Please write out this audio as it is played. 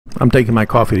I'm taking my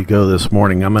coffee to go this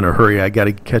morning. I'm in a hurry. I got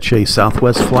to catch a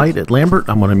Southwest flight at Lambert.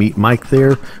 I'm going to meet Mike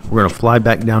there. We're going to fly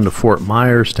back down to Fort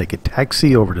Myers, take a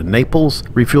taxi over to Naples,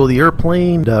 refuel the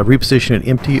airplane, reposition it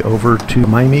empty over to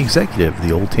Miami Executive,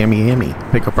 the old Tamiami,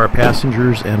 pick up our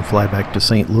passengers, and fly back to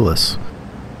St. Louis.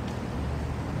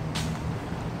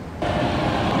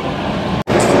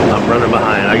 I'm running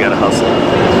behind. I got to hustle.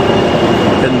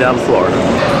 Heading down to Florida.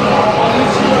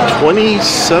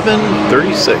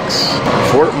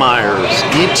 2736 Fort Myers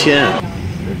E10.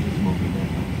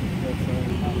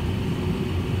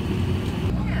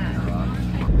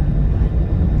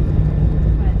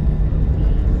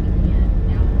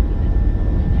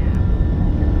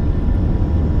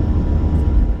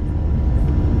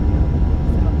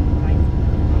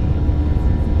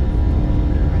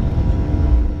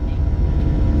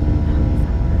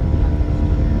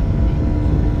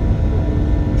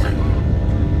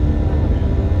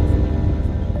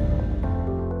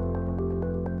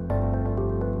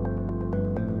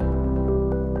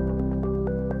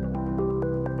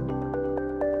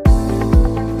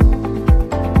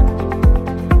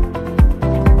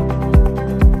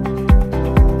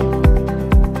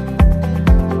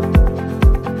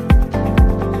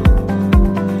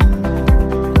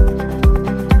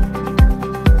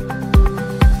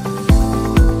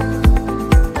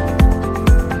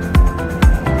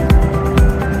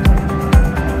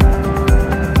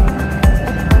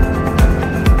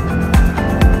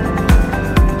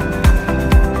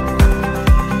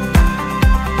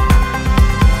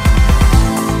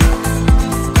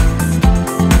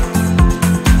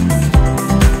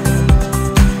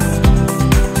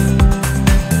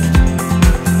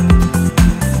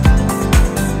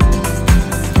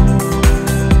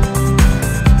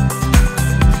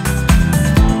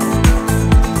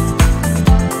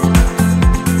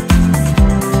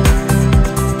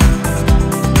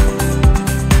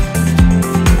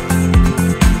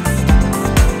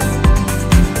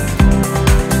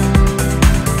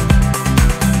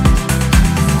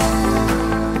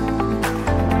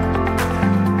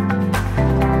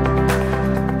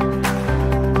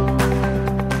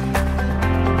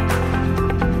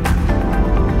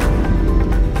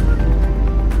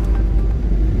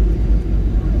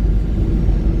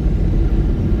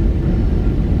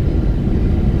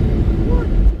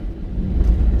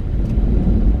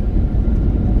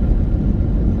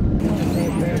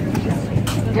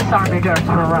 Disarm your doors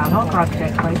for arrival. Cross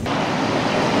check, please.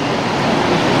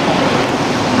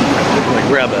 I'm going to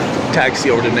grab a taxi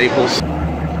over to Naples.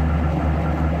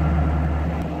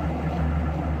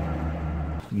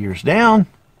 Gears down.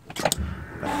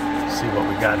 Let's see what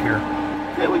we got here.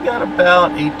 Okay, we got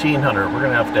about 1,800. We're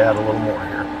going to have to add a little more here.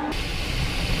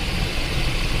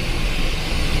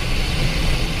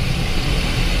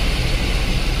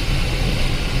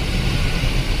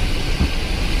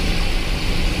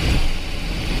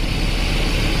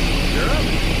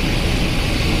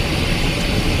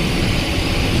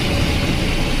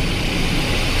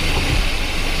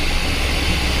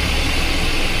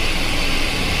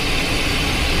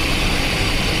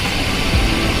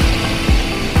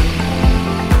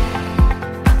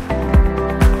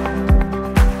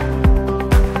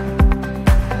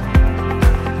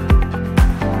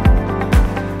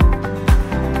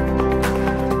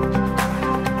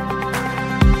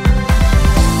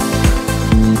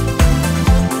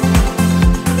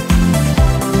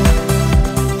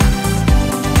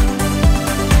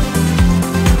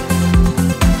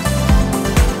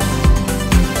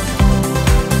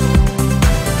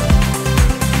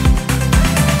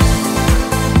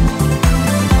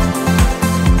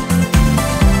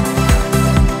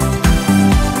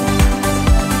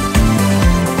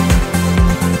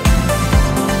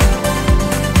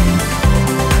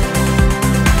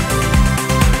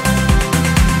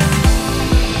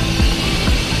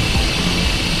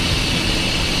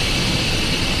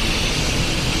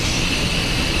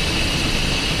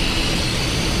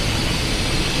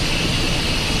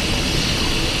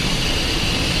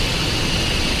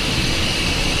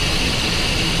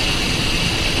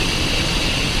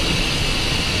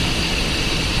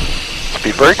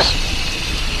 Speed brakes.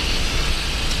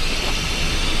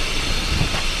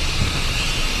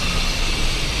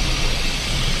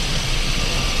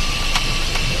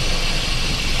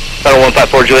 Tower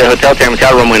 154 Juliet Hotel, Terminal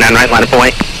Tower, runway 9 right, line up and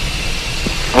wait.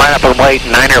 Line up and wait,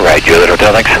 9er right, Juliet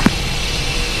Hotel, thanks.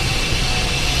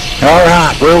 All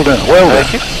right, well done, well done.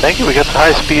 Thank you, thank you. We got the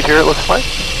high speed here, it looks like.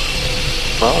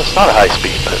 Well, it's not a high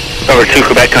speed, but... Over 2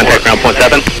 Quebec, contact ground point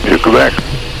 7. 2 Quebec.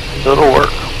 It'll work.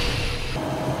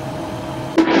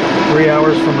 3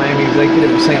 hours from Miami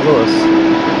Executive to St. Louis.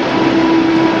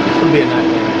 It'll be a night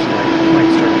landing tonight.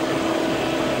 Night start.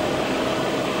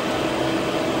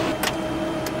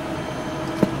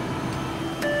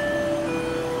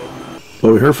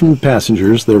 Well, we heard from the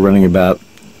passengers. They're running about,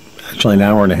 actually, an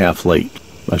hour and a half late.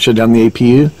 I shut down the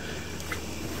APU.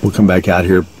 We'll come back out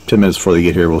here 10 minutes before they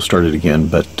get here. We'll start it again.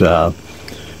 But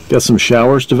got some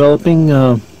showers developing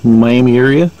in the Miami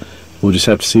area. We'll just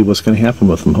have to see what's going to happen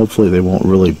with them. Hopefully they won't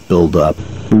really build up.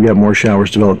 We've got more showers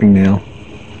developing now.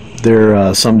 There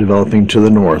are some developing to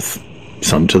the north,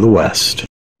 some to the west.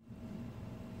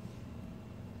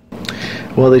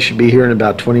 Well, they should be here in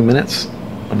about 20 minutes.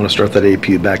 I'm going to start that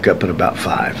APU back up in about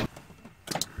 5.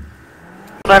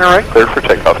 9 right, clear for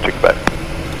takeoff, take back.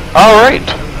 All right.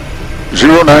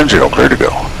 090, clear to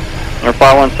go. Number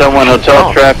 5171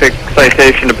 hotel traffic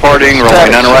citation departing,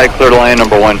 runway 9 right, clear to land,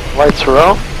 number 1. Lights are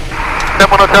out.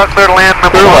 71 hotel, clear to land,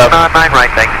 number Clear 1, left. 9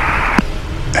 right, thanks.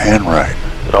 And right.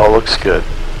 It all looks good.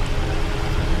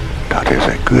 That is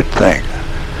a good thing.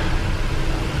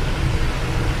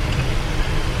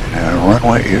 And the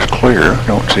runway is clear.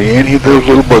 Don't see any of those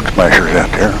little bug smashers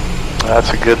out there.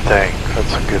 That's a good thing.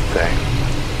 That's a good thing.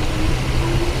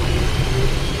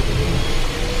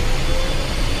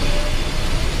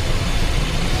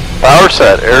 Power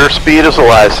set. Airspeed is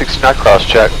alive. 60 knot cross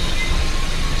check.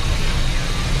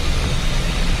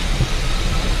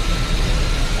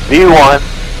 V1.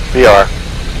 VR.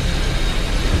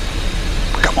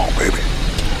 Come on, baby.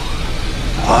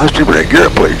 Positive brake. Gear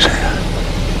up, please.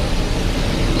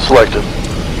 Selected.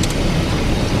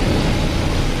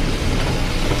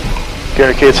 Gear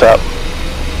indicates up.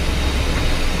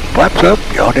 Flaps up.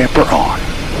 Yaw damper on.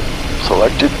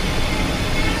 Selected.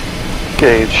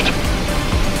 Gauged.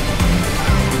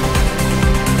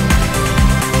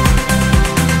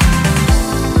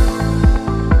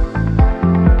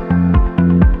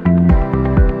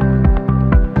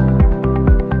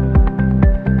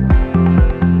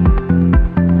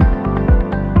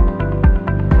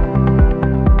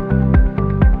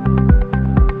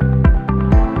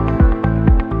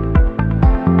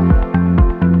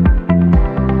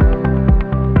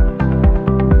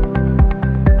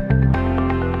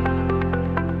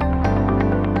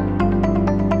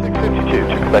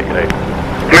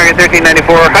 American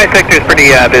 1394, high sector is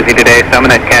pretty busy today, so I'm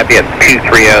going to cap you at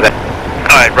 230.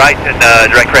 Alright, right,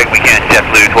 and direct correct, we can't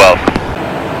JetBlue 12.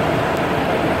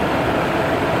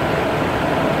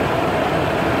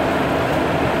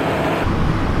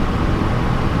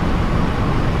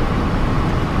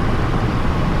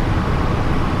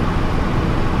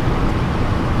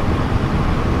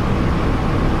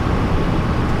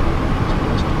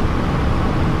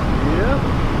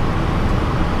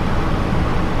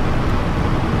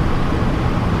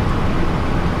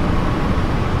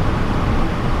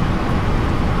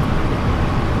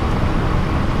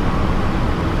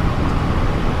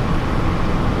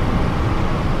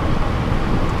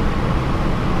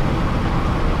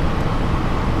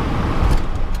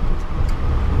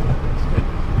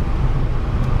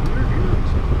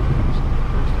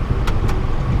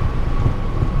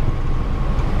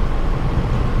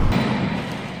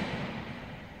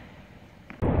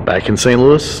 Back in St.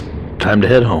 Louis, time to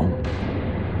head home.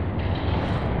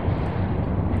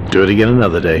 Do it again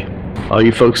another day. All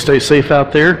you folks stay safe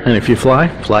out there, and if you fly,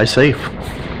 fly safe.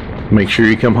 Make sure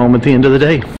you come home at the end of the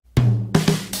day.